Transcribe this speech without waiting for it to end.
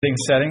Fitting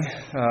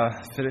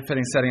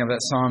setting of that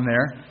psalm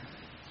there.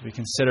 As we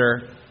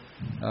consider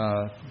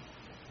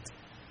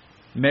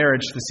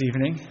marriage this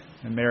evening,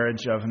 the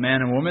marriage of a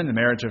man and woman, the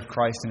marriage of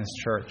Christ and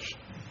His church.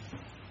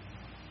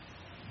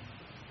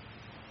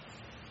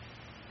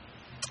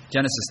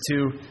 Genesis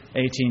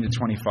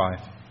 2:18-25.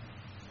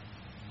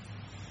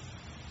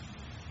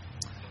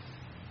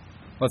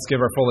 Let's give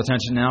our full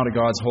attention now to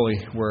God's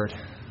holy word.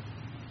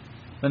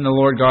 Then the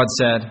Lord God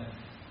said,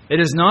 "It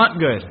is not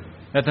good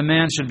that the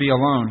man should be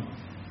alone.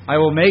 I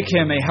will make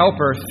him a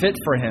helper fit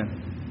for him."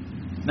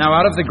 Now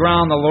out of the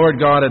ground the Lord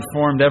God had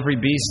formed every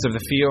beast of the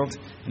field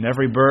and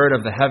every bird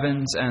of the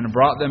heavens, and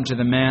brought them to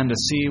the man to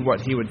see what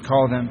he would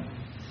call them.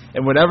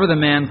 And whatever the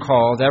man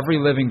called every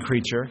living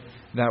creature,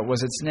 that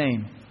was its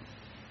name.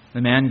 The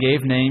man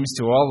gave names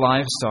to all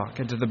livestock,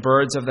 and to the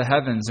birds of the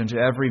heavens, and to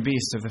every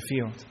beast of the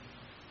field.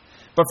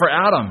 But for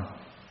Adam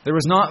there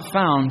was not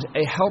found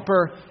a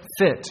helper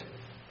fit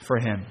for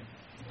him.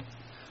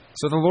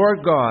 So the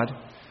Lord God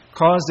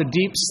caused a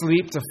deep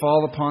sleep to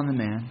fall upon the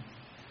man,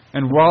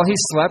 and while he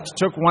slept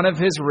took one of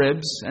his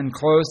ribs and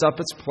closed up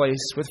its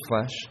place with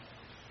flesh.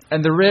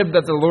 And the rib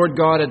that the Lord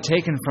God had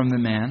taken from the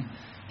man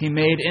he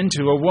made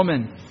into a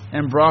woman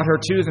and brought her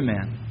to the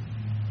man.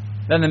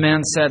 Then the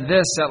man said,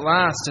 "This at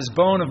last is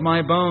bone of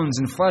my bones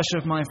and flesh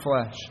of my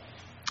flesh.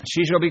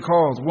 She shall be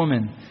called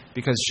woman,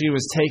 because she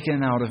was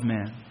taken out of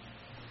man.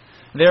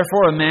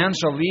 Therefore a man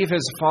shall leave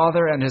his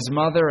father and his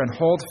mother and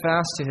hold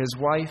fast to his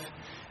wife,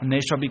 and they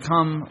shall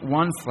become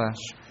one flesh.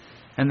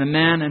 And the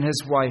man and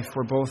his wife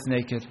were both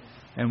naked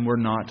and were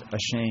not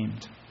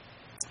ashamed."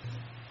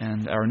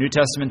 And our New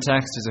Testament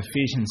text is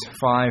Ephesians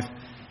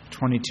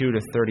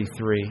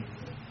 5:22-33.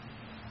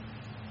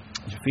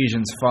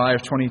 Ephesians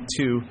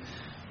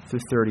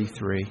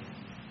 5:22-33.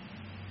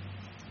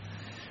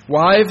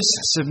 "Wives,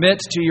 submit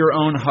to your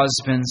own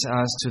husbands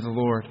as to the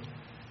Lord.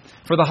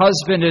 For the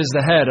husband is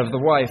the head of the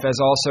wife, as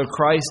also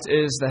Christ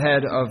is the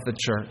head of the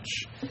church,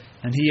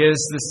 and He is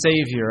the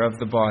Savior of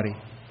the body.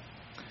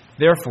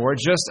 Therefore,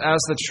 just as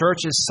the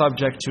church is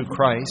subject to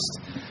Christ,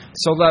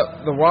 so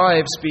let the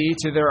wives be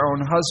to their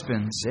own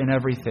husbands in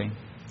everything.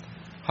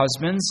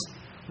 Husbands,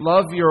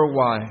 love your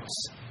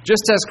wives,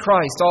 just as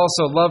Christ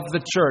also loved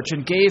the church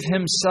and gave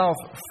Himself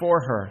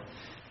for her,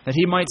 that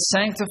He might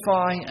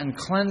sanctify and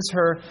cleanse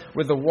her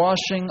with the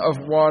washing of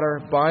water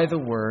by the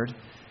word,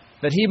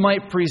 that He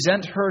might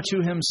present her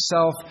to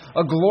Himself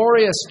a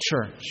glorious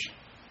church,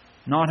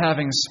 not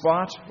having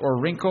spot or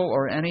wrinkle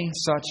or any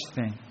such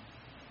thing,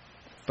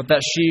 but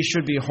that she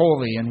should be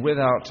holy and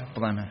without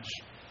blemish.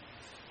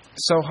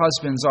 So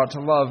husbands ought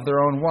to love their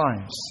own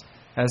wives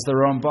as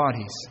their own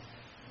bodies.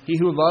 He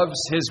who loves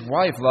his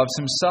wife loves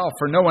himself,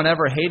 for no one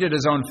ever hated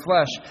his own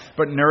flesh,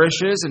 but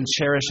nourishes and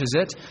cherishes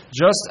it,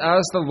 just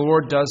as the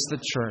Lord does the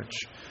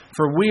church.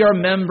 For we are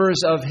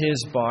members of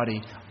His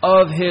body,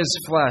 of His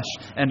flesh,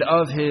 and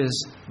of His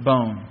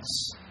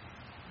bones.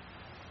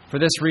 For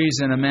this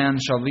reason a man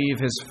shall leave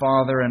his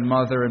father and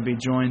mother and be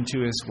joined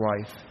to his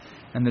wife,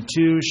 and the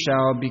two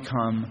shall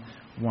become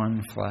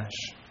one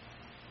flesh.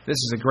 This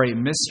is a great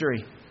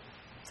mystery,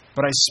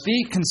 but I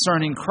speak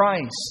concerning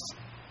Christ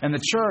and the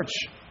church.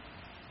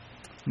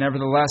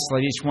 Nevertheless,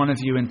 let each one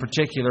of you in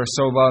particular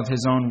so love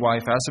his own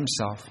wife as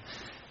himself,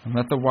 and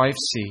let the wife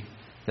see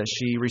that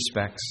she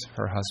respects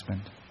her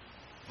husband."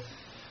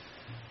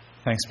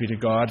 Thanks be to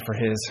God for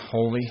His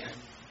holy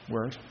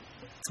word.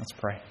 Let's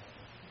pray.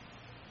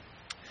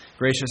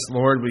 Gracious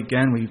Lord, we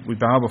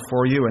bow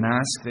before You and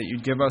ask that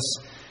You'd give us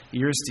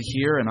ears to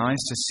hear and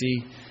eyes to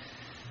see,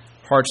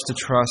 hearts to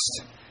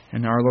trust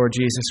in our Lord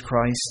Jesus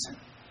Christ.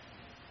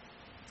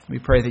 We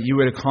pray that You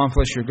would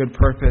accomplish Your good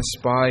purpose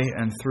by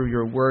and through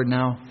Your word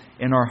now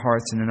in our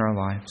hearts and in our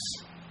lives.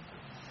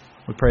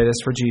 We pray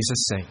this for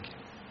Jesus' sake.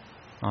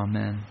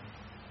 Amen.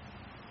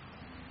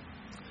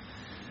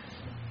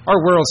 Our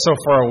world's so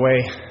far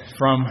away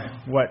from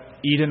what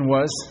Eden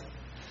was.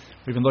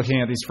 We've been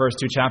looking at these first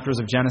two chapters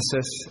of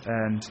Genesis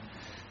and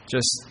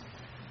just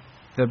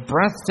the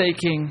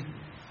breathtaking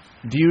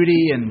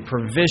beauty and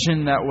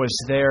provision that was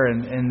there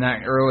in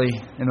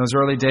those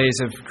early days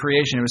of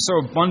creation. It was so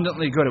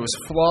abundantly good. It was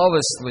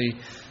flawlessly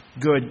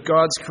good.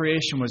 God's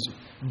creation was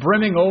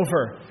brimming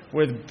over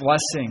with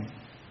blessing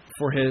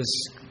for His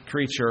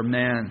creature,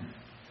 man.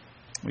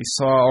 We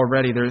saw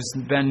already there's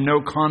been no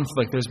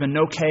conflict. There's been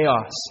no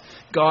chaos.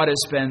 God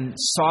has been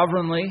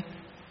sovereignly,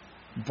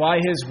 by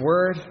His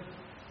word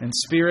and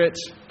Spirit,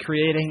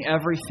 creating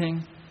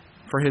everything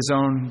for His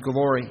own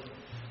glory.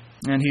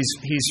 And He's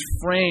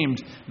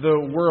framed the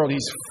world.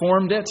 He's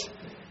formed it,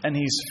 and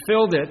He's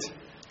filled it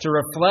to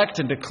reflect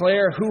and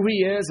declare who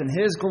He is and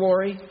His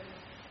glory.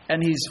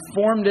 And He's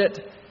formed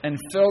it and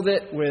filled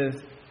it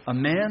with a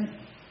man,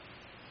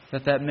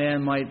 that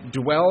man might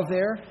dwell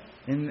there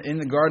in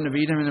the Garden of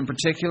Eden in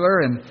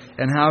particular, and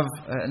have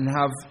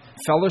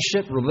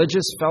fellowship,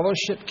 religious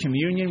fellowship,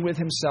 communion with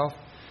Himself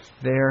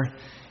there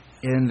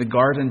in the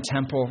garden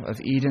temple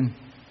of Eden.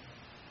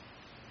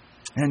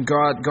 And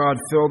God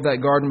filled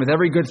that garden with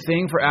every good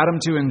thing for Adam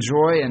to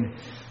enjoy,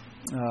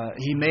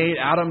 He made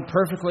Adam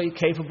perfectly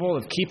capable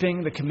of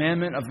keeping the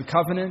commandment of the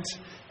covenant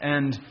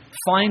and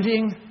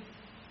finding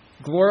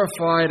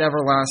glorified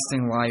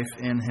everlasting life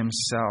in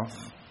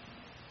himself.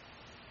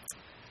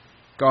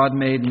 God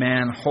made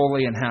man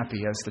holy and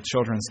happy, as the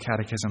Children's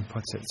Catechism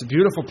puts it. It's a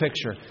beautiful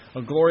picture,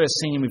 a glorious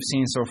scene we've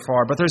seen so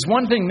far. But there's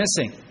one thing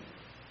missing.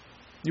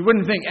 You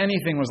wouldn't think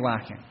anything was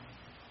lacking.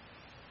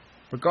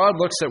 But God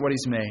looks at what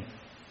He's made.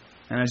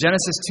 And in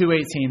Genesis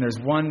 2:18, there's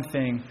one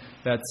thing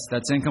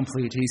that's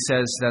incomplete. He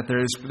says that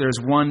there's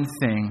one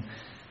thing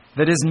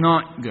that is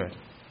not good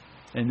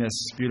in this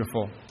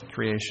beautiful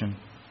creation.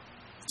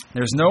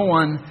 There's no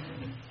one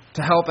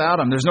to help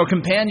Adam. There's no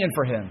companion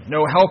for him,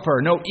 no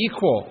helper, no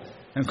equal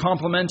and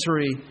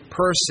complementary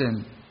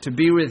person to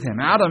be with him.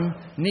 Adam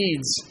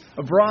needs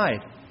a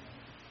bride.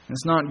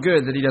 It's not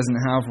good that he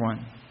doesn't have one.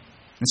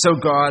 And so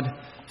God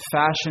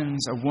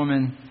fashions a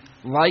woman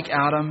like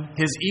Adam,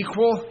 his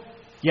equal,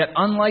 yet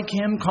unlike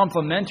him,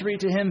 complementary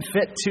to him,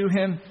 fit to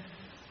him.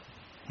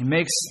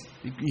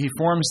 He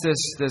forms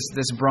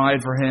this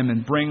bride for him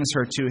and brings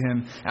her to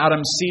him.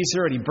 Adam sees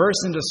her and he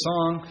bursts into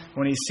song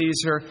when he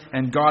sees her,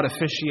 and God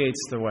officiates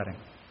the wedding.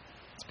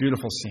 It's a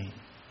beautiful scene.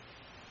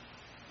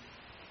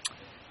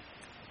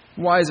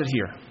 Why is it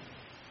here?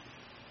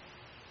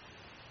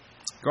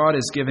 God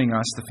is giving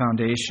us the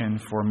foundation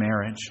for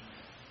marriage,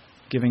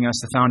 giving us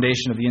the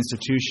foundation of the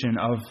institution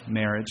of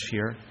marriage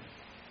here.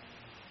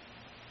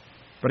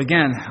 But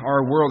again,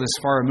 our world is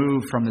far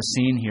removed from the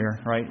scene here,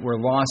 right? We're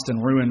lost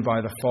and ruined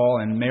by the fall,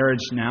 and marriage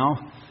now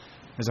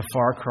is a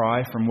far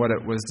cry from what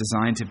it was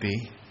designed to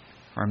be.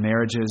 Our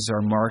marriages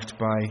are marked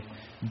by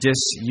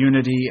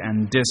disunity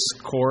and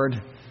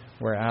discord,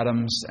 where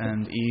Adam's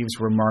and Eve's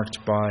were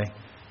marked by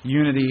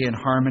unity and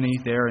harmony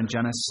there in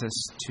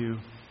Genesis 2.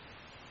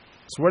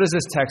 So what does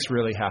this text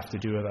really have to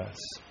do with us?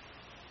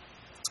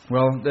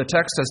 Well, the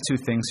text does two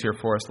things here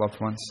for us,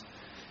 loved ones.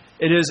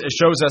 It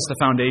shows us the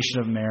foundation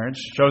of marriage,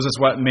 shows us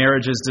what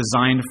marriage is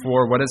designed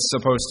for, what it's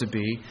supposed to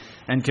be,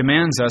 and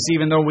commands us,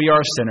 even though we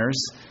are sinners,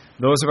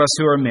 those of us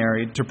who are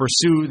married, to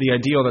pursue the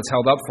ideal that's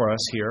held up for us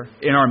here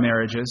in our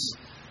marriages.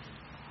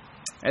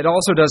 It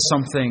also does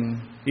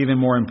something even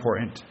more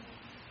important.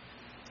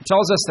 It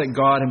tells us that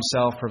God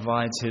Himself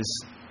provides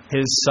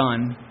His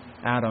Son,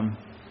 Adam,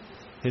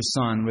 His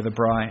Son, with a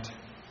bride.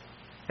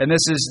 And this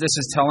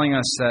is telling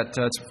us that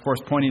it's, of course,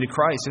 pointing to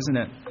Christ, isn't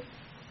it?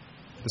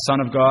 The Son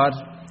of God,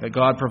 that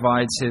God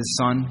provides His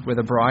Son with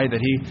a bride, that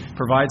He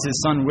provides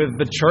His Son with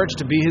the church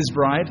to be His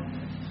bride.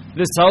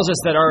 This tells us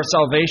that our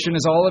salvation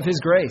is all of His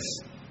grace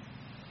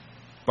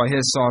by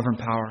His sovereign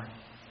power.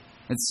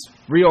 It's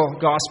real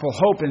gospel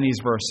hope in these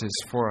verses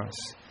for us.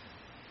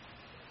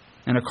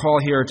 And a call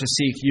here to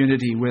seek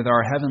unity with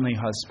our heavenly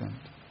husband.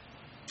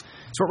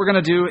 So what we're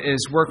going to do is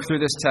work through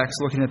this text,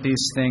 looking at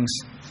these things,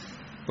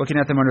 looking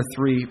at them under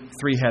three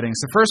headings.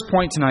 The first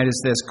point tonight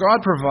is this: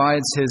 God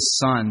provides His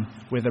Son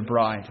with a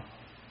bride.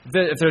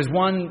 If there's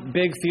one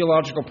big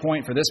theological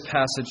point for this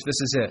passage,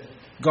 this is it.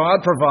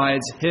 God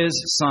provides His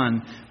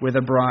Son with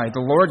a bride.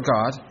 The Lord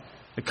God,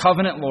 the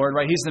covenant Lord,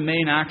 right? He's the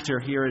main actor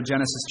here in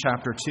Genesis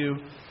chapter 2.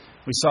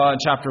 We saw in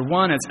chapter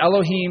 1, it's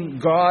Elohim,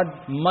 God,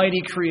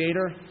 mighty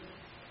creator,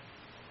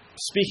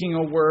 speaking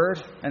a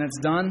word, and it's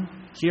done.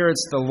 Here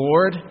it's the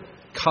Lord,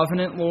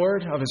 covenant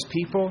Lord of His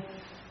people,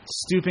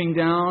 stooping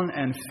down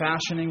and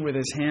fashioning with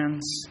His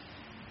hands.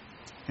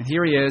 And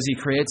here He is. He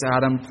creates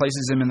Adam,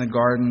 places him in the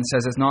garden,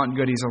 says it's not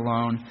good he's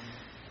alone.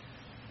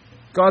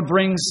 God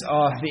brings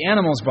the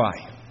animals by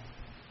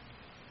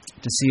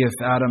to see if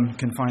Adam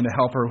can find a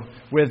helper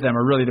with them,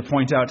 or really to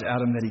point out to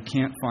Adam that he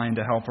can't find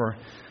a helper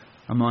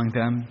among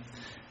them.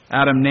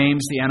 Adam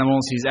names the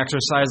animals. He's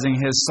exercising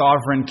his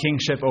sovereign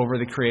kingship over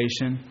the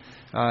creation,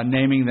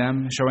 naming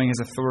them, showing his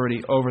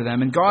authority over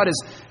them. And God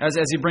is,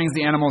 as He brings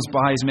the animals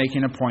by, He's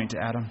making a point to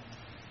Adam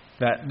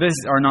that these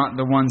are not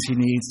the ones he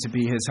needs to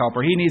be his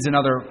helper. He needs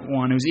another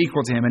one who's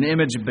equal to him, an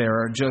image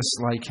bearer just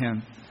like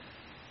him.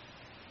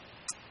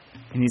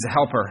 He needs a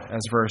helper, as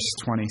verse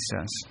 20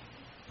 says.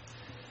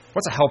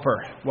 What's a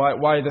helper?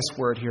 Why this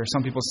word here?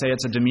 Some people say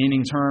it's a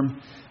demeaning term,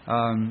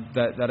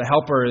 that a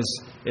helper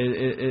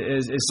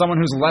is someone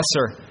who's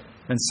lesser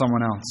than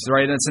someone else,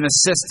 right? It's an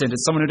assistant.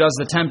 It's someone who does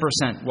the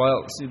 10%,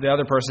 while the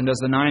other person does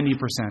the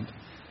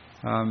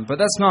 90%. But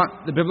that's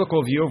not the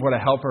biblical view of what a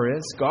helper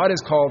is. God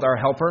is called our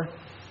helper,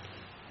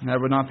 and that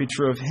would not be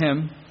true of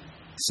Him.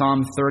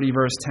 Psalm 30,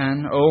 verse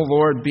 10, O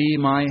Lord, be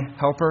my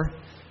helper.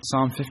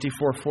 Psalm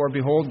 54:4,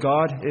 behold,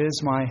 God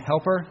is my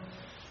helper.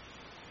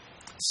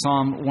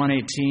 Psalm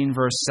 118,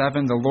 verse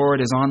 7, the Lord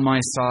is on my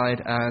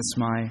side as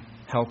my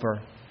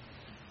helper.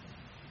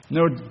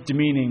 No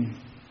demeaning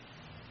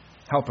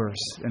helpers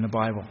in the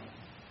Bible.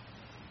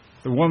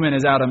 The woman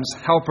is Adam's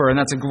helper, and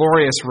that's a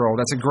glorious role.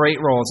 That's a great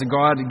role. It's a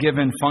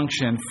God-given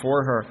function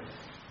for her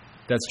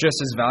that's just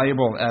as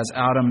valuable as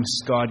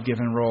Adam's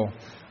God-given role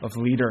of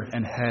leader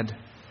and head.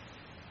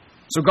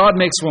 So God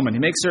makes woman. He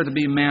makes her to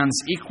be man's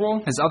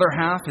equal, his other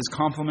half, his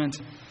complement.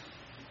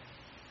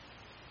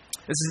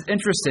 This is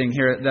interesting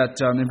here that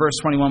in verse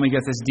 21 we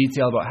get this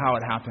detail about how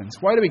it happens.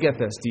 Why do we get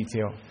this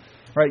detail?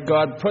 Right?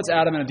 God puts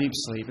Adam in a deep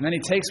sleep, and then he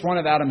takes one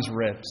of Adam's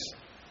ribs.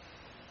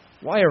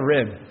 Why a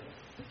rib?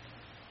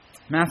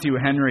 Matthew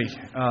Henry,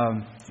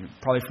 you're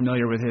probably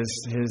familiar with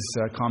his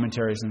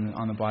commentaries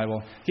on the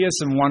Bible. He has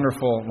some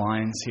wonderful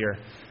lines here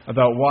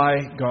about why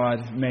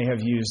God may have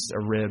used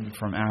a rib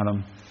from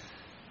Adam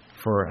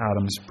for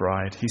Adam's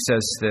bride. He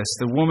says this: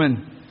 the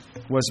woman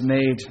was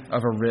made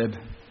of a rib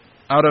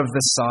out of the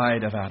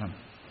side of Adam,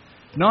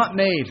 not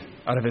made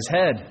out of his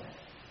head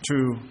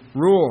to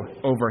rule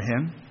over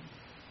him,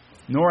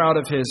 nor out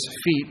of his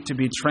feet to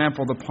be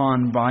trampled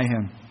upon by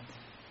him,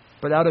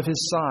 but out of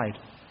his side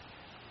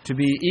to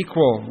be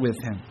equal with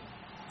him,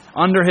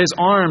 under his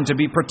arm to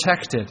be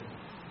protected,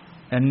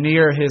 and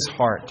near his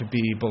heart to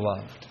be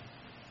beloved.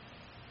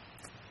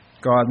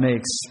 God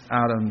makes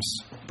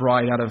Adam's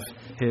bride out of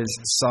his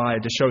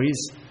side to show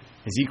he's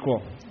his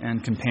equal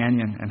and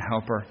companion and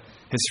helper,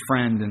 his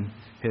friend and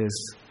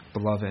his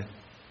beloved.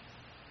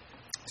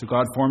 So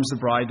God forms the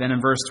bride. Then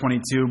in verse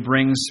 22,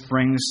 brings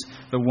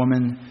the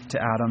woman to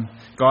Adam.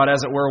 God,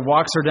 as it were,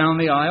 walks her down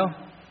the aisle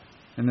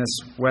in this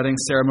wedding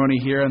ceremony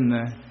here in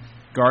the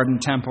garden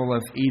temple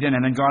of Eden.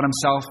 And then God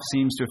himself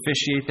seems to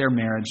officiate their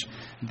marriage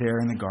there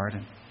in the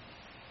garden.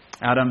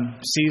 Adam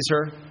sees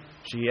her.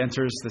 She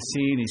enters the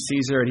scene. He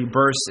sees her and he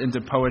bursts into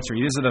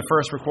poetry. These are the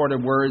first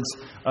recorded words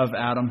of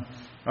Adam,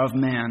 of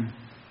man,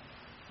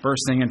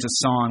 bursting into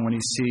song when he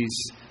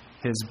sees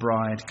his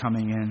bride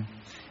coming in.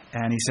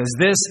 And he says,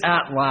 this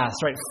at last,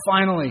 right?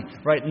 Finally,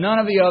 right? None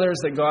of the others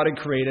that God had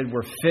created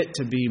were fit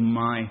to be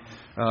my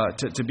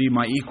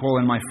equal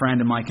and my friend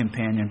and my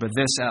companion. But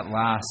this at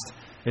last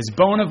is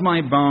bone of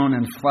my bone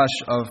and flesh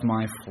of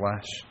my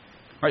flesh.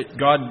 Right?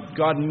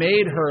 God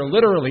made her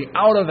literally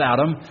out of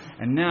Adam,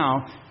 and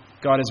now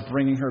God is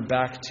bringing her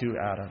back to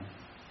Adam.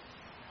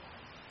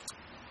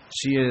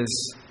 She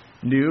is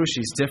new,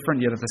 she's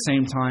different, yet at the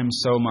same time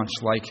so much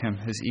like him,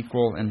 his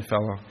equal and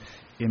fellow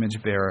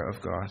image bearer of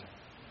God.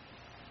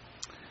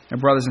 And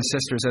brothers and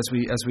sisters,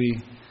 as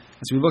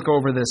we look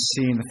over this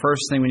scene, the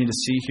first thing we need to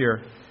see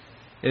here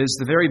is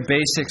the very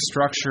basic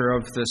structure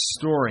of this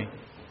story.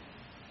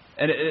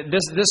 And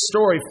this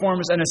story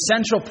forms an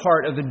essential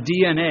part of the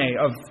DNA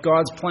of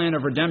God's plan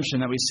of redemption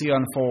that we see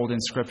unfold in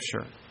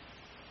Scripture.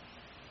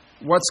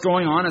 What's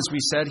going on, as we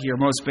said here,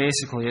 most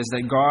basically, is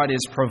that God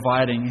is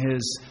providing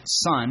his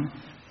Son.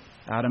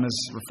 Adam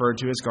is referred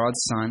to as God's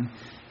Son.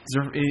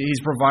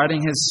 He's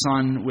providing his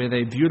Son with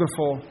a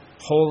beautiful,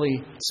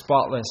 holy,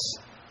 spotless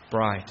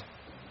bride.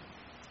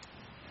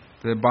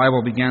 The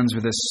Bible begins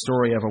with this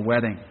story of a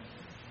wedding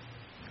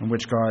in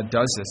which God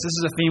does this. This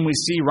is a theme we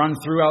see run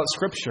throughout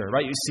Scripture,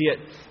 right? You see it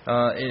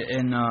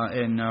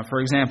for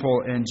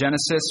example, in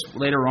Genesis.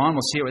 Later on,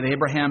 we'll see it with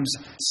Abraham's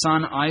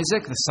son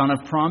Isaac, the son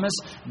of promise.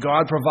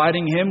 God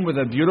providing him with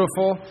a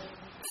beautiful,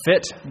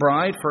 fit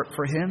bride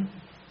for him.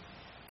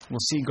 We'll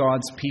see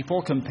God's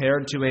people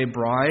compared to a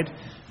bride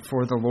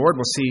for the Lord.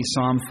 We'll see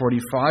Psalm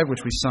 45,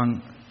 which we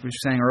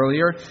sang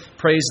earlier,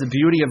 praise the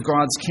beauty of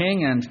God's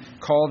King and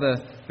call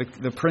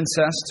the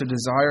princess to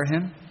desire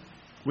him.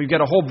 We've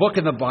got a whole book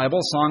in the Bible,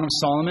 Song of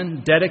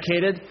Solomon,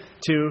 dedicated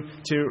to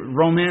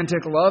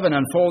romantic love and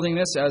unfolding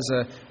this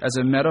as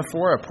a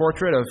metaphor, a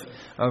portrait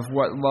of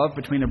what love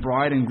between a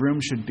bride and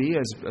groom should be,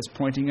 as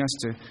pointing us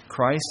to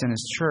Christ and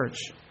his church.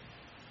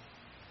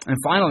 And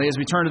finally, as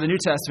we turn to the New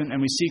Testament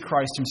and we see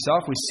Christ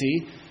himself, we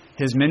see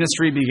his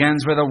ministry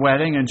begins with a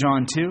wedding in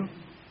John 2.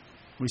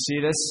 We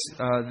see this,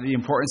 the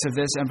importance of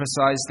this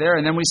emphasized there.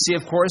 And then we see,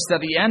 of course,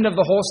 that the end of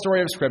the whole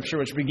story of Scripture,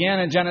 which began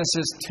in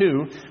Genesis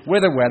 2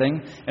 with a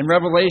wedding, in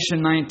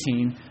Revelation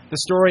 19, the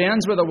story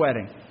ends with a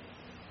wedding.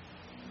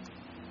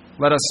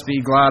 Let us be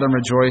glad and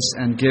rejoice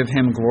and give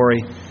him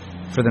glory,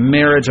 for the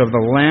marriage of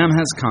the Lamb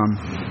has come,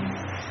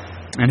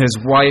 and his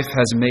wife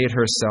has made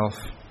herself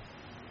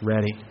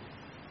ready.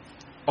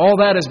 All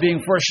that is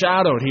being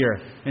foreshadowed here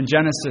in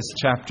Genesis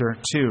chapter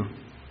 2.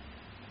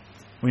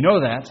 We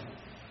know that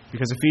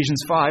because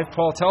Ephesians 5,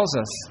 Paul tells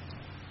us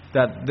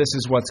that this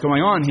is what's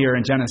going on here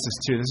in Genesis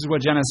 2. This is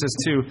what Genesis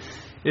 2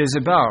 is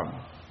about.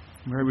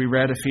 Where we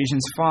read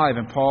Ephesians 5,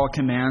 and Paul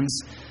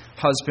commands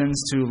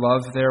husbands to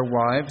love their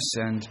wives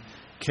and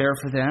care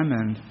for them,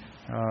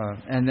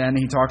 and then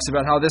he talks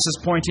about how this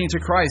is pointing to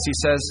Christ. He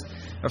says,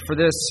 for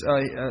this,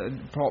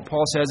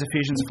 Paul says,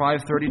 Ephesians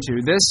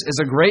 5:32, this is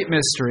a great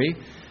mystery,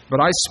 but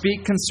I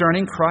speak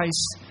concerning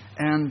Christ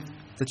and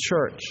the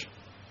church.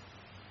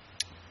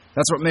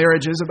 That's what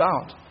marriage is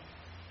about.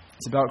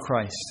 It's about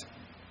Christ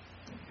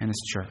and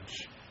his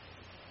church.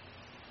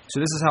 So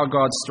this is how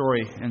God's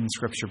story in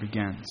Scripture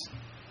begins.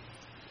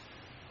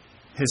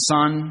 His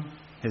Son,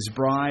 his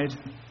bride,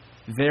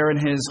 there in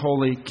his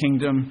holy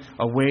kingdom,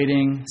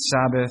 awaiting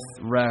Sabbath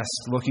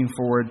rest, looking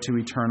forward to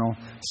eternal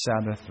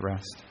Sabbath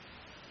rest.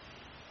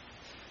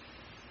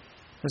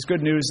 There's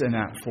good news in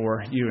that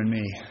for you and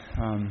me.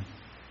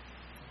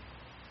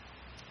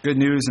 Good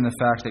news in the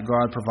fact that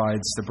God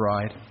provides the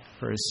bride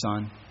for his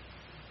Son.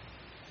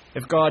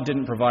 If God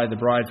didn't provide the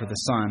bride for the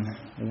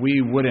Son,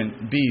 we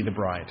wouldn't be the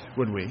bride,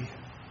 would we?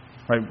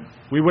 Right?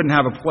 We wouldn't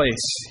have a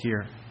place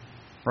here.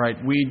 right?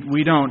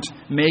 We don't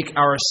make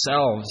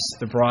ourselves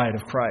the bride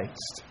of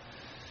Christ.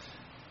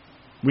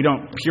 We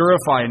don't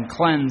purify and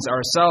cleanse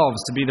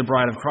ourselves to be the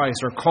bride of Christ,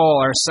 or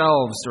call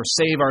ourselves or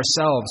save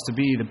ourselves to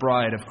be the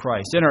bride of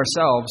Christ. In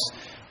ourselves,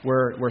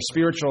 we're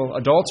spiritual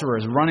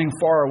adulterers running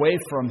far away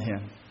from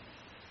Him.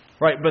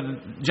 Right, but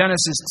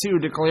Genesis 2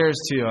 declares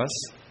to us,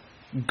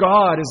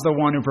 God is the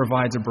one who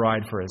provides a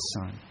bride for His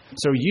Son.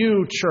 So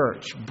you,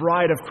 church,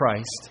 bride of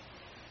Christ,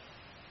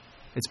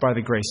 it's by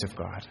the grace of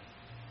God.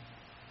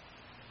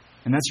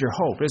 And that's your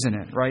hope, isn't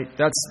it? Right?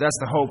 That's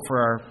the hope for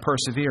our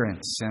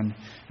perseverance and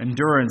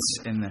endurance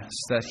in this,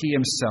 that He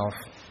Himself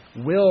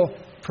will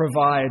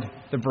provide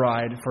the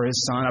bride for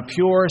His Son, a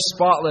pure,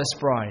 spotless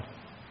bride.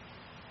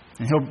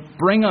 And He'll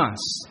bring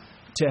us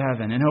to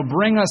heaven, and He'll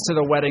bring us to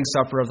the wedding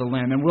supper of the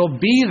Lamb. And we'll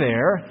be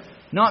there,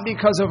 not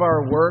because of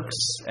our works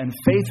and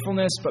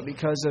faithfulness, but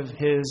because of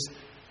His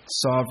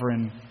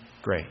sovereign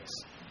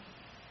grace.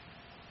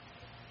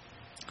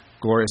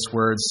 Glorious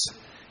words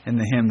in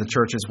the hymn, The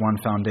Church's One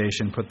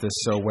Foundation, put this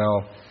so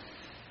well.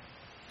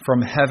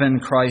 From heaven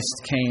Christ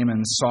came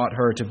and sought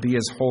her to be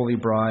His holy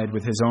bride.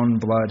 With His own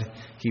blood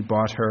He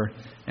bought her,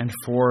 and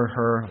for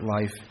her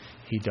life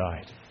He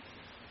died.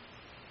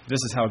 This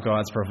is how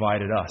God's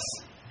provided us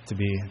to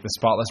be the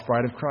spotless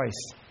bride of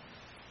Christ.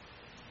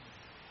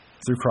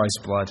 Through Christ's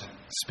blood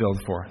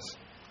spilled for us.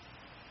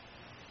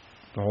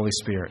 The Holy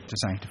Spirit to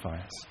sanctify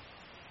us.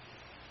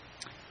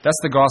 That's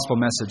the gospel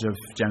message of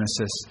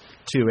Genesis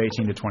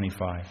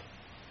 2:18-25.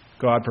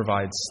 God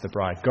provides the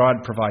bride.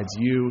 God provides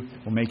you,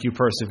 will make you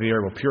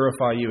persevere, will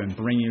purify you, and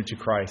bring you to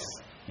Christ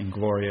in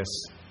glorious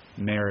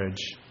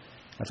marriage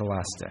at the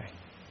last day.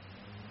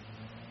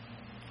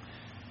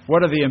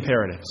 What are the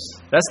imperatives?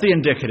 That's the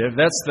indicative.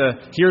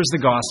 Here's the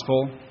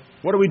gospel.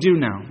 What do we do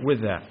now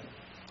with that?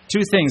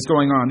 Two things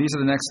going on. These are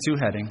the next two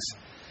headings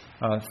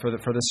for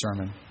the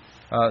sermon.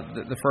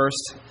 The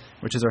first,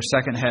 which is our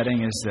second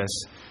heading, is this: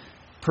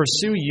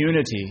 pursue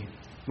unity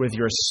with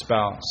your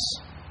spouse.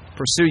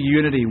 Pursue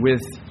unity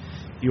with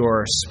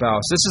your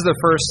spouse. This is the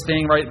first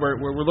thing, right?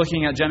 We're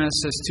looking at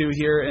Genesis 2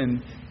 here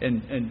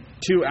in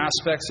two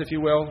aspects, if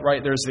you will,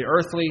 right? There's the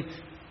earthly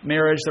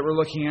marriage that we're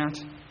looking at,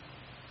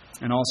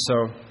 and also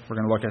we're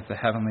going to look at the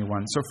heavenly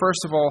one. So first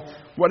of all,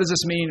 what does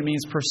this mean? It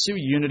means pursue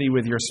unity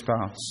with your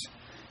spouse.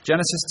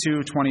 Genesis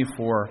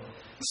 2:24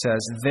 says,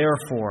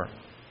 "Therefore,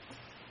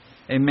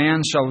 a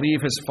man shall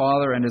leave his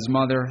father and his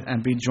mother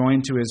and be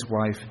joined to his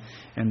wife,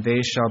 and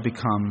they shall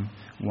become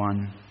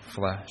one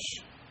flesh."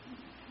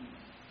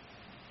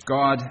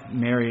 God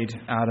married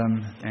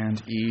Adam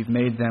and Eve,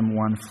 made them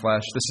one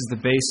flesh. This is the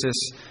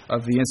basis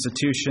of the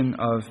institution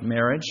of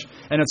marriage.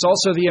 And it's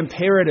also the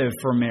imperative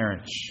for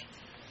marriage.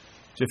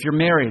 So if you're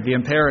married, the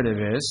imperative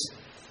is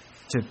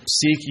to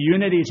seek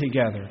unity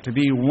together, to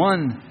be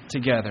one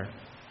together,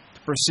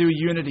 to pursue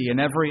unity in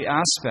every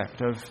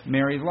aspect of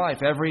married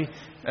life,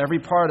 every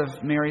part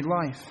of married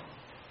life.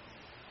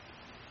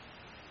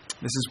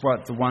 This is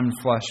what the one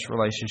flesh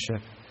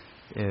relationship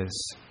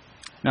is.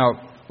 Now,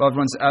 loved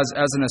ones, as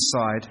an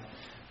aside,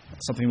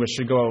 something which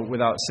should go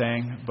without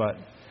saying, but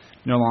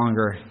no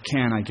longer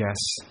can, I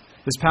guess.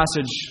 This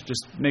passage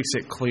just makes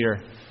it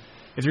clear.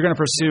 If you're going to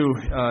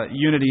pursue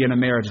unity in a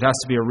marriage, it has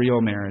to be a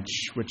real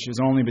marriage, which is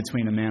only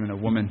between a man and a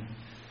woman.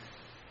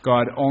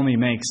 God only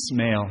makes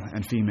male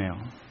and female.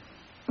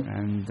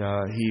 And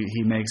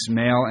He makes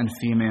male and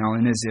female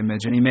in His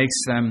image. And He makes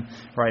them,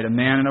 right, a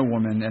man and a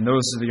woman. And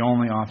those are the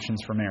only options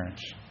for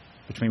marriage,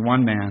 between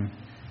one man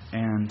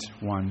and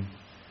one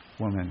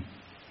woman.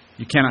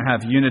 You cannot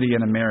have unity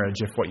in a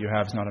marriage if what you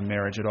have is not a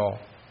marriage at all.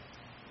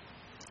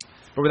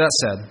 But with that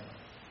said,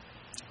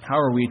 how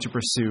are we to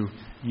pursue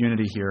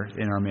unity here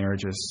in our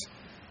marriages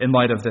in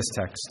light of this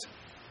text?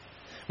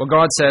 Well,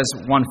 God says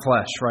one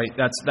flesh, right?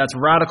 That's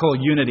radical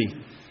unity.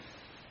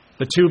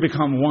 The two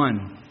become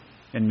one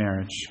in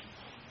marriage.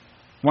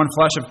 One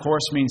flesh, of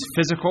course, means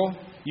physical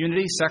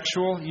unity,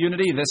 sexual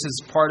unity. This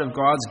is part of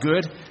God's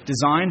good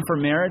design for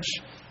marriage,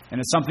 and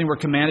it's something we're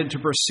commanded to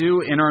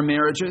pursue in our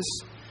marriages.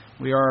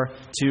 We are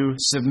to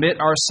submit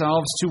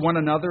ourselves to one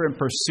another in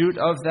pursuit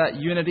of that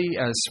unity,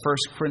 as 1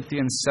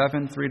 Corinthians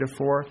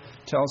 7:3-4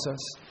 tells us.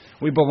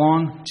 We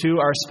belong to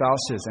our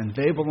spouses, and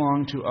they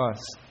belong to us.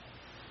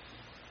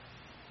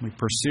 We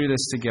pursue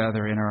this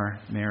together in our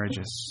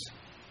marriages.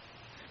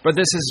 But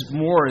this is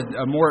more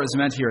is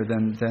meant here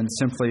than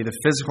simply the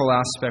physical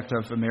aspect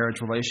of a marriage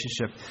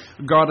relationship.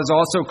 God is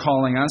also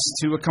calling us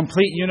to a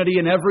complete unity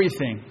in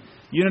everything.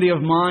 Unity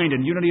of mind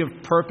and unity of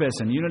purpose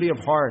and unity of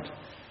heart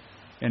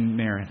in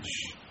marriage.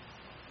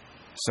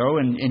 So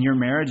in your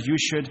marriage, you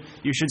should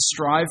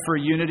strive for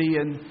unity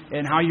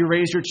in how you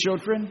raise your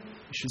children.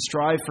 You should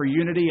strive for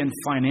unity in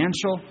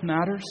financial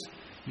matters.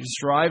 You should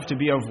strive to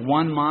be of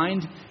one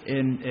mind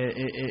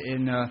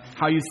in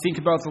how you think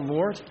about the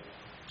Lord.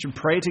 You should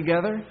pray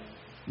together,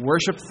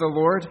 worship the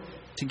Lord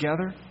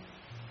together.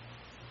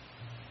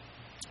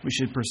 We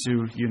should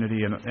pursue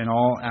unity in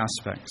all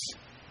aspects.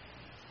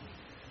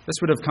 This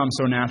would have come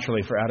so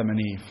naturally for Adam and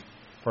Eve,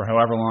 for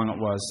however long it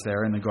was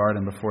there in the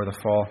garden before the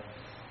fall.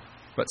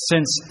 But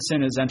since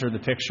sin has entered the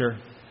picture,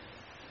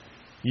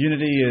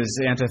 Unity is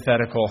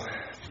antithetical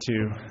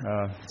to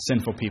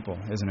sinful people,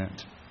 isn't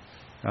it?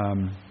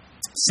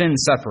 Sin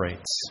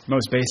separates,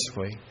 most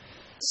basically.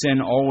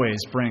 Sin always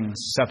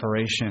brings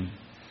separation.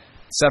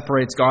 It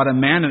separates God and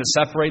man, and it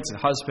separates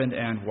husband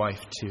and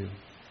wife too.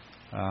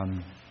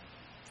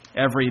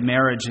 Every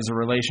marriage is a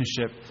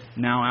relationship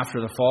now after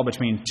the fall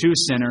between two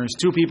sinners,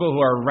 two people who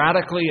are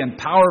radically and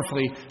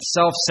powerfully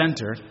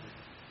self-centered.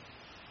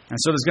 And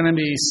so there's going to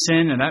be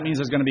sin, and that means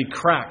there's going to be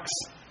cracks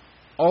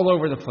all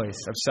over the place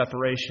of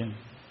separation.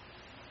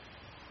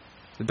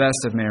 The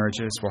best of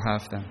marriages will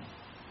have them.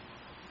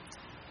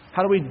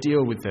 How do we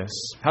deal with this?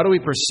 How do we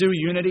pursue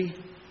unity?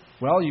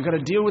 Well, you've got to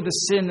deal with the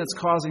sin that's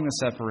causing the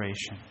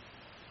separation.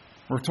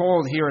 We're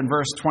told here in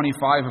verse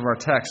 25 of our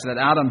text that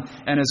Adam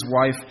and his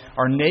wife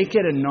are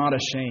naked and not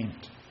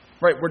ashamed.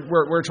 Right,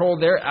 we're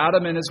told there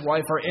Adam and his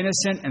wife are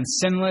innocent and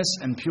sinless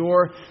and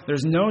pure.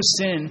 There's no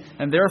sin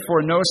and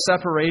therefore no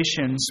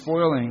separation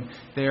spoiling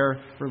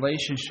their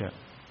relationship.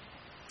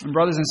 And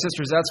brothers and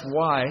sisters, that's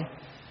why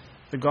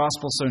the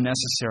gospel is so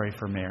necessary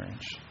for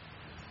marriage.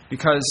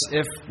 Because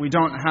if we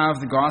don't have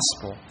the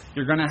gospel,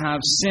 you're going to have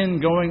sin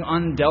going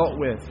undealt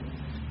with,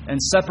 and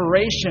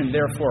separation,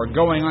 therefore,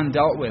 going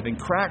undealt with, and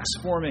cracks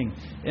forming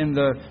in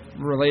the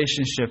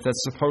relationship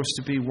that's supposed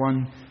to be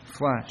one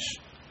flesh.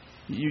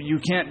 You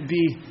can't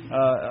be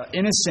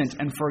innocent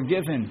and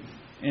forgiven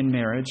in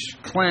marriage,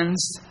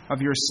 cleansed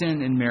of your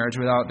sin in marriage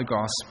without the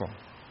gospel.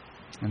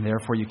 And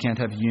therefore, you can't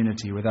have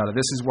unity without it.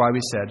 This is why we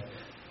said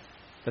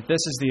that this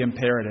is the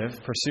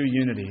imperative, pursue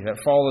unity, that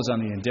follows on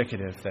the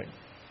indicative that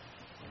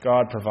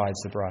God provides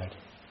the bride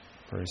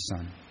for His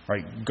Son.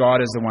 Right?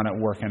 God is the one at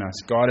work in us.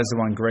 God is the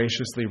one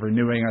graciously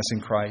renewing us in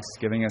Christ,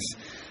 giving us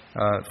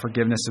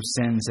forgiveness of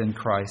sins in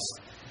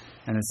Christ.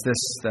 And it's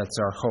this that's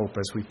our hope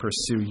as we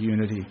pursue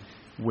unity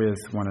with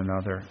one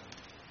another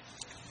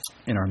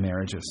in our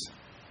marriages.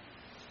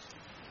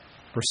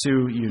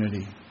 Pursue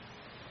unity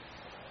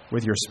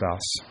with your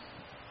spouse.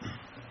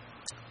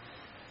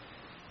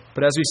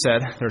 But as we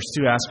said, there's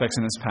two aspects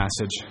in this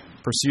passage.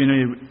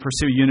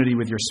 Pursue unity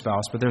with your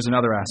spouse, but there's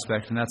another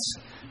aspect, and that's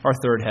our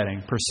third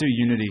heading. Pursue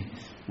unity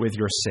with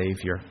your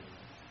Savior.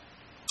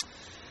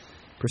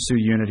 Pursue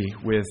unity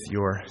with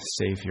your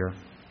Savior.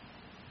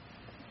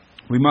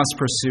 We must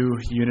pursue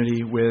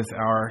unity with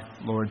our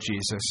Lord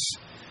Jesus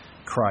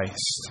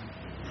Christ.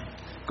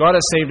 God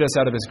has saved us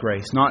out of His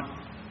grace, not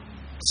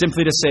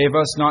simply to save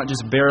us, not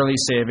just barely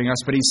saving us,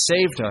 but He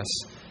saved us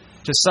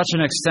to such an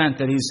extent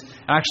that He's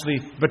actually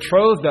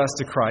betrothed us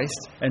to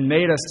Christ and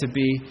made us to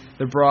be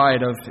the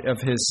bride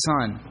of His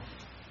Son.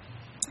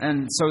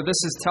 And so this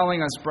is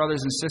telling us,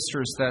 brothers and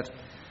sisters, that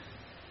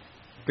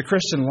the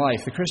Christian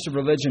life, the Christian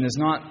religion is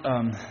not,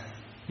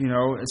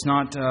 it's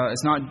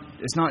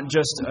not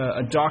just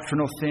a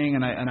doctrinal thing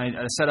and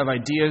a set of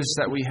ideas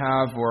that we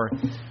have or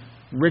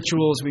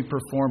rituals we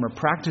perform or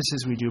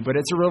practices we do, but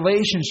it's a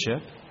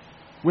relationship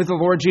with the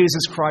Lord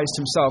Jesus Christ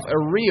Himself, a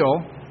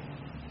real,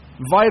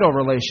 vital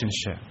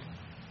relationship.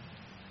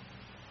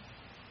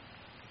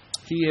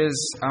 He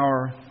is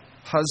our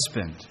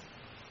husband.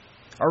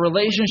 Our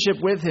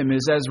relationship with Him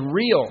is as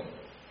real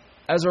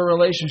as our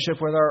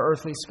relationship with our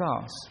earthly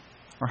spouse,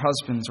 our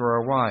husbands or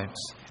our wives.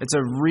 It's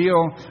a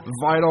real,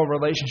 vital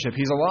relationship.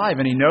 He's alive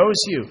and He knows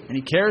you and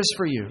He cares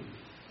for you.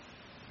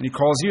 And He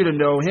calls you to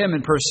know Him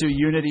and pursue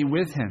unity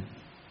with Him.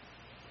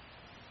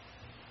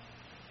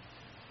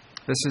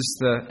 This is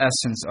the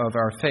essence of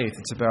our faith.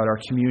 It's about our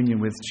communion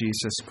with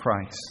Jesus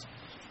Christ.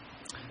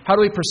 How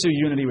do we pursue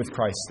unity with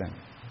Christ then?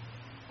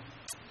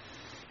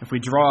 If we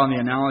draw on the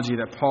analogy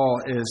that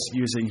Paul is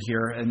using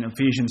here in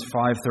Ephesians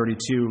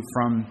 5:32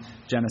 from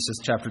Genesis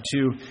chapter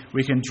 2,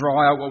 we can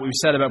draw out what we've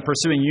said about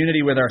pursuing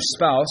unity with our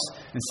spouse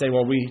and say,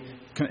 well,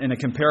 in a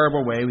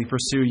comparable way, we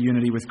pursue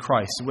unity with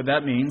Christ. What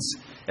that means,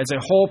 it's a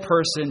whole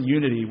person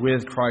unity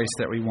with Christ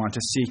that we want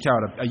to seek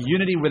out, a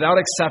unity without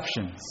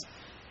exceptions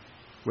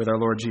with our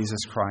Lord Jesus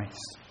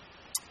Christ.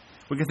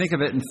 We can think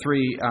of it in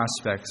three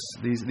aspects.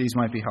 These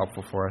might be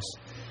helpful for us.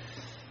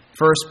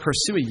 First,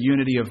 pursue a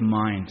unity of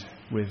mind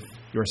with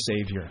your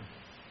Savior.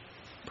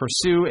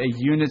 Pursue a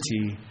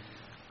unity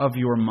of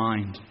your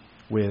mind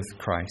with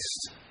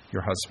Christ,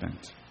 your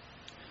husband.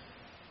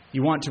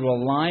 You want to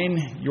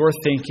align your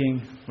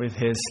thinking with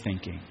His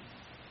thinking.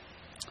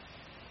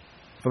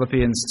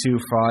 Philippians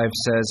 2:5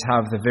 says,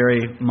 have the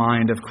very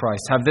mind of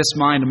Christ. Have this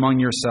mind among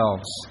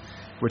yourselves,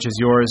 which is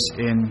yours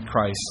in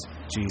Christ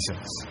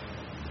Jesus.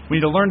 We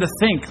need to learn to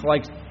think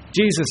like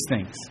Jesus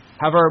thinks.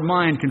 Have our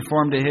mind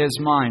conform to His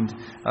mind.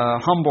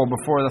 Humble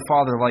before the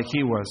Father like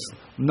He was.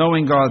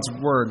 Knowing God's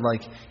Word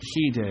like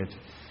He did.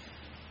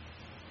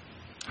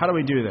 How do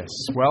we do this?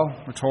 Well,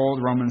 we're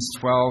told, Romans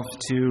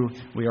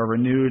 12:2, we are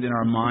renewed in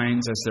our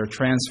minds as they're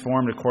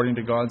transformed according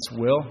to God's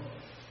will.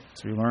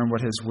 So we learn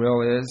what His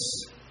will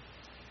is.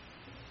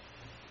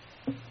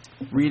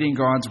 Reading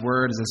God's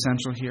Word is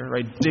essential here,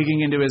 right?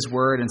 Digging into His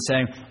Word and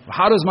saying,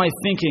 how does my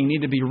thinking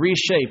need to be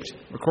reshaped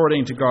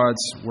according to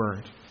God's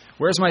Word?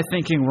 Where's my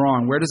thinking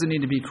wrong? Where does it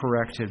need to be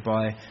corrected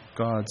by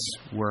God's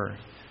Word?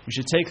 We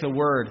should take the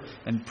Word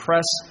and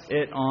press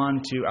it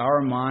onto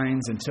our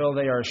minds until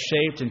they are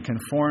shaped and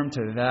conformed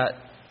to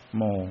that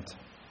mold.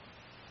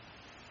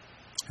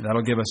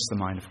 That'll give us the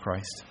mind of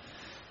Christ.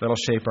 That'll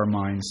shape our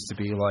minds to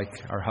be like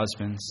our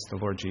husbands, the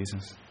Lord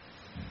Jesus.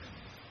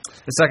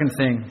 The second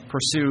thing,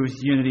 pursue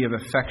unity of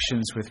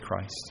affections with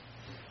Christ.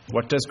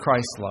 What does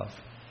Christ love?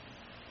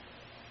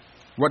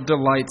 What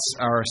delights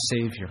our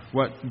Savior?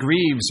 What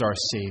grieves our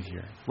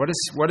Savior? What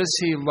does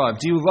He love?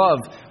 Do you love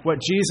what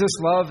Jesus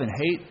loved and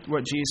hate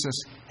what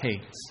Jesus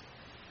hates?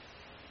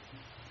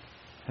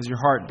 Has your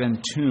heart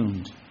been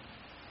tuned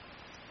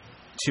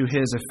to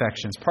His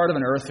affections? Part of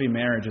an earthly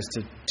marriage is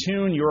to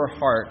tune your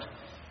heart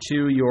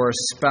to your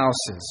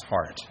spouse's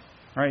heart,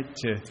 right?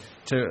 To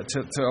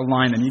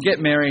align them. You get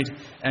married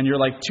and you're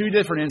like two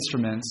different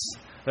instruments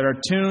that are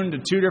tuned to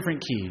two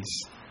different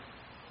keys.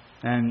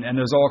 And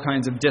there's all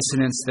kinds of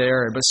dissonance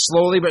there. But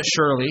slowly but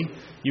surely,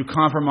 you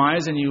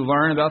compromise and you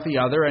learn about the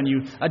other and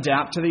you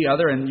adapt to the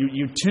other and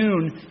you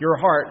tune your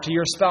heart to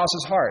your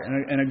spouse's heart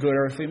in a good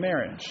earthly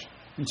marriage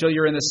until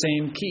you're in the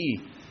same key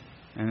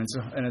and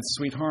it's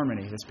sweet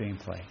harmony that's being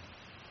played.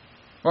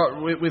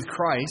 Well, with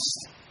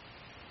Christ,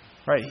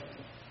 right,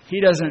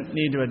 He doesn't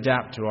need to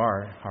adapt to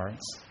our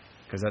hearts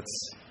because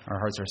our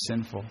hearts are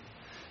sinful.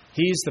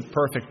 He's the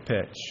perfect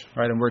pitch,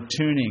 right? And we're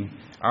tuning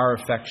our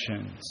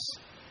affections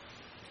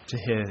to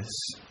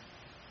His.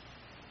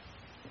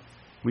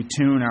 We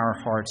tune our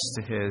hearts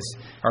to His.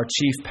 Our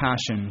chief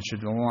passion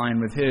should align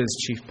with His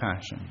chief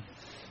passion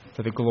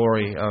for the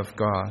glory of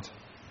God.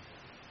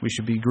 We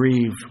should be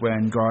grieved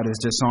when God is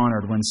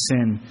dishonored, when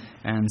sin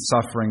and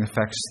suffering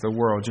affects the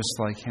world, just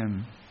like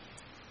Him.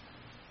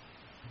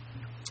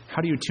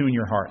 How do you tune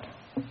your heart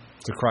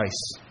to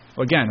Christ?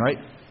 Well, again, right?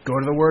 Go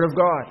to the Word of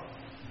God.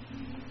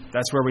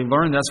 That's where we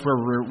learn. That's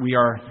where we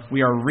are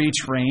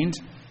retrained.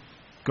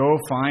 Go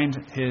find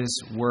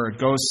His Word.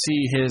 Go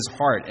see His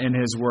heart in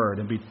His Word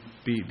and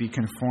be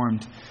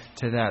conformed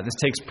to that. This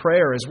takes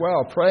prayer as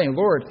well. Praying,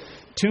 Lord,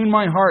 tune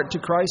my heart to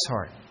Christ's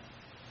heart.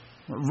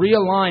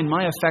 Realign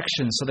my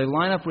affections so they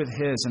line up with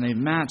His and they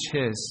match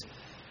His.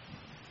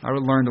 I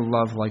would learn to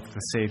love like the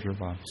Savior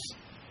loves.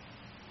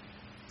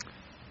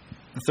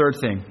 The third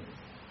thing,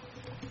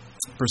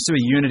 pursue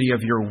a unity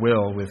of your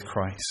will with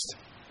Christ.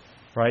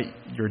 Right?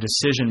 Your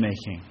decision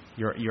making,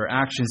 your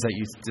actions that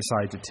you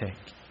decide to take.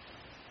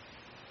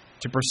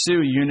 To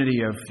pursue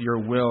unity of your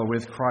will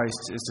with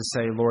Christ is to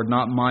say, Lord,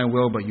 not my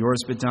will, but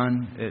yours be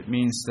done. It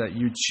means that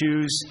you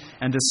choose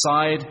and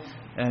decide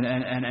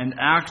and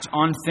act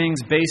on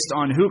things based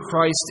on who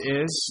Christ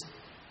is.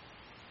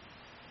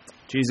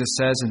 Jesus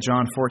says in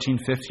John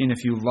 14:15,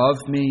 if you love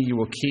me, you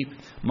will keep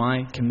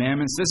my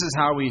commandments. This is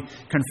how we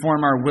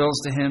conform our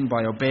wills to Him,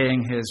 by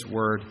obeying His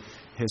word,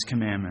 His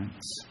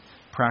commandments,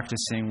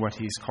 practicing what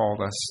He's called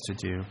us to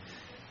do.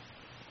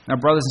 Now,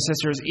 brothers and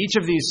sisters, each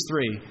of these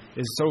three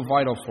is so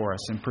vital for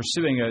us in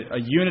pursuing a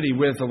unity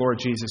with the Lord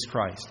Jesus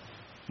Christ.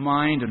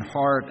 Mind and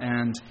heart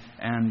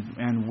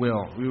and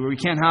will. We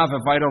can't have a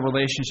vital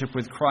relationship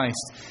with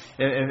Christ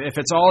if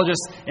it's all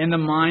just in the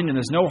mind and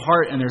there's no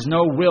heart and there's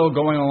no will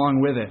going along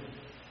with it.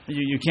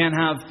 You can't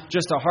have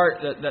just a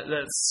heart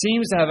that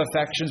seems to have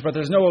affections, but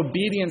there's no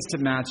obedience to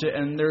match it,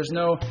 and there's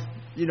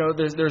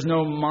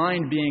no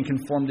mind being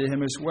conformed to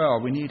Him as well.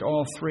 We need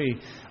all three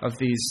of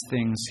these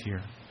things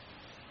here.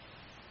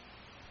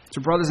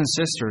 So, brothers and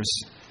sisters,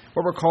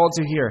 what we're called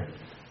to here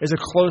is a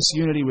close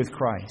unity with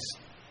Christ,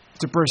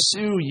 to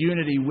pursue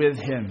unity with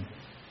Him,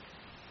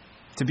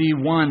 to be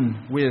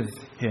one with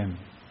Him,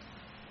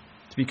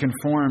 to be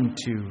conformed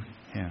to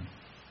Him.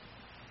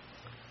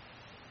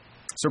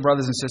 So,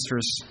 brothers and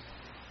sisters,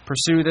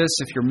 pursue this.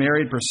 If you're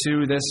married,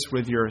 pursue this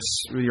with your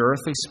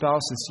earthly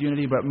spouse, this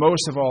unity. But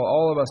most of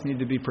all of us need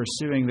to be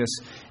pursuing this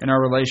in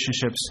our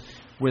relationships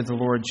with the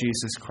Lord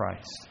Jesus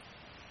Christ,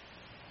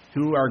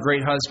 who, our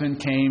great husband,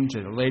 came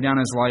to lay down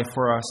His life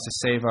for us,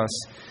 to save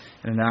us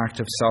in an act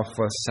of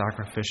selfless,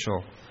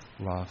 sacrificial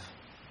love.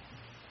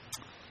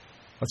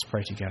 Let's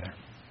pray together.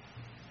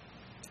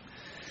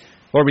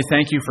 Lord, we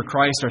thank You for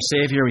Christ, our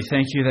Savior. We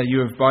thank You that You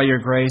have, by Your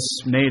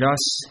grace, made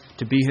us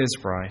to be His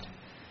bride.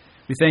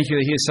 We thank You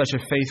that He is such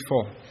a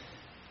faithful,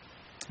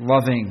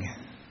 loving,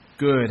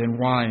 good, and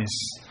wise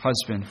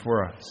husband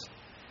for us.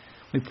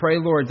 We pray,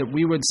 Lord, that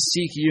we would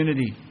seek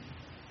unity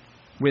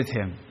with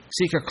Him,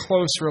 seek a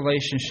close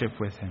relationship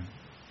with Him,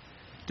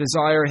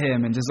 desire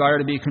Him and desire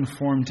to be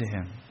conformed to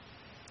Him.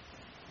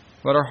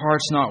 Let our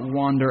hearts not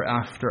wander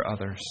after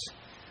others,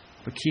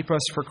 but keep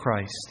us for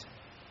Christ.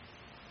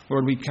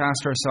 Lord, we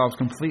cast ourselves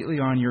completely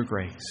on Your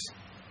grace.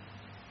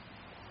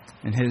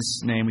 In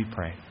His name we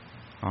pray.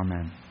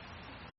 Amen.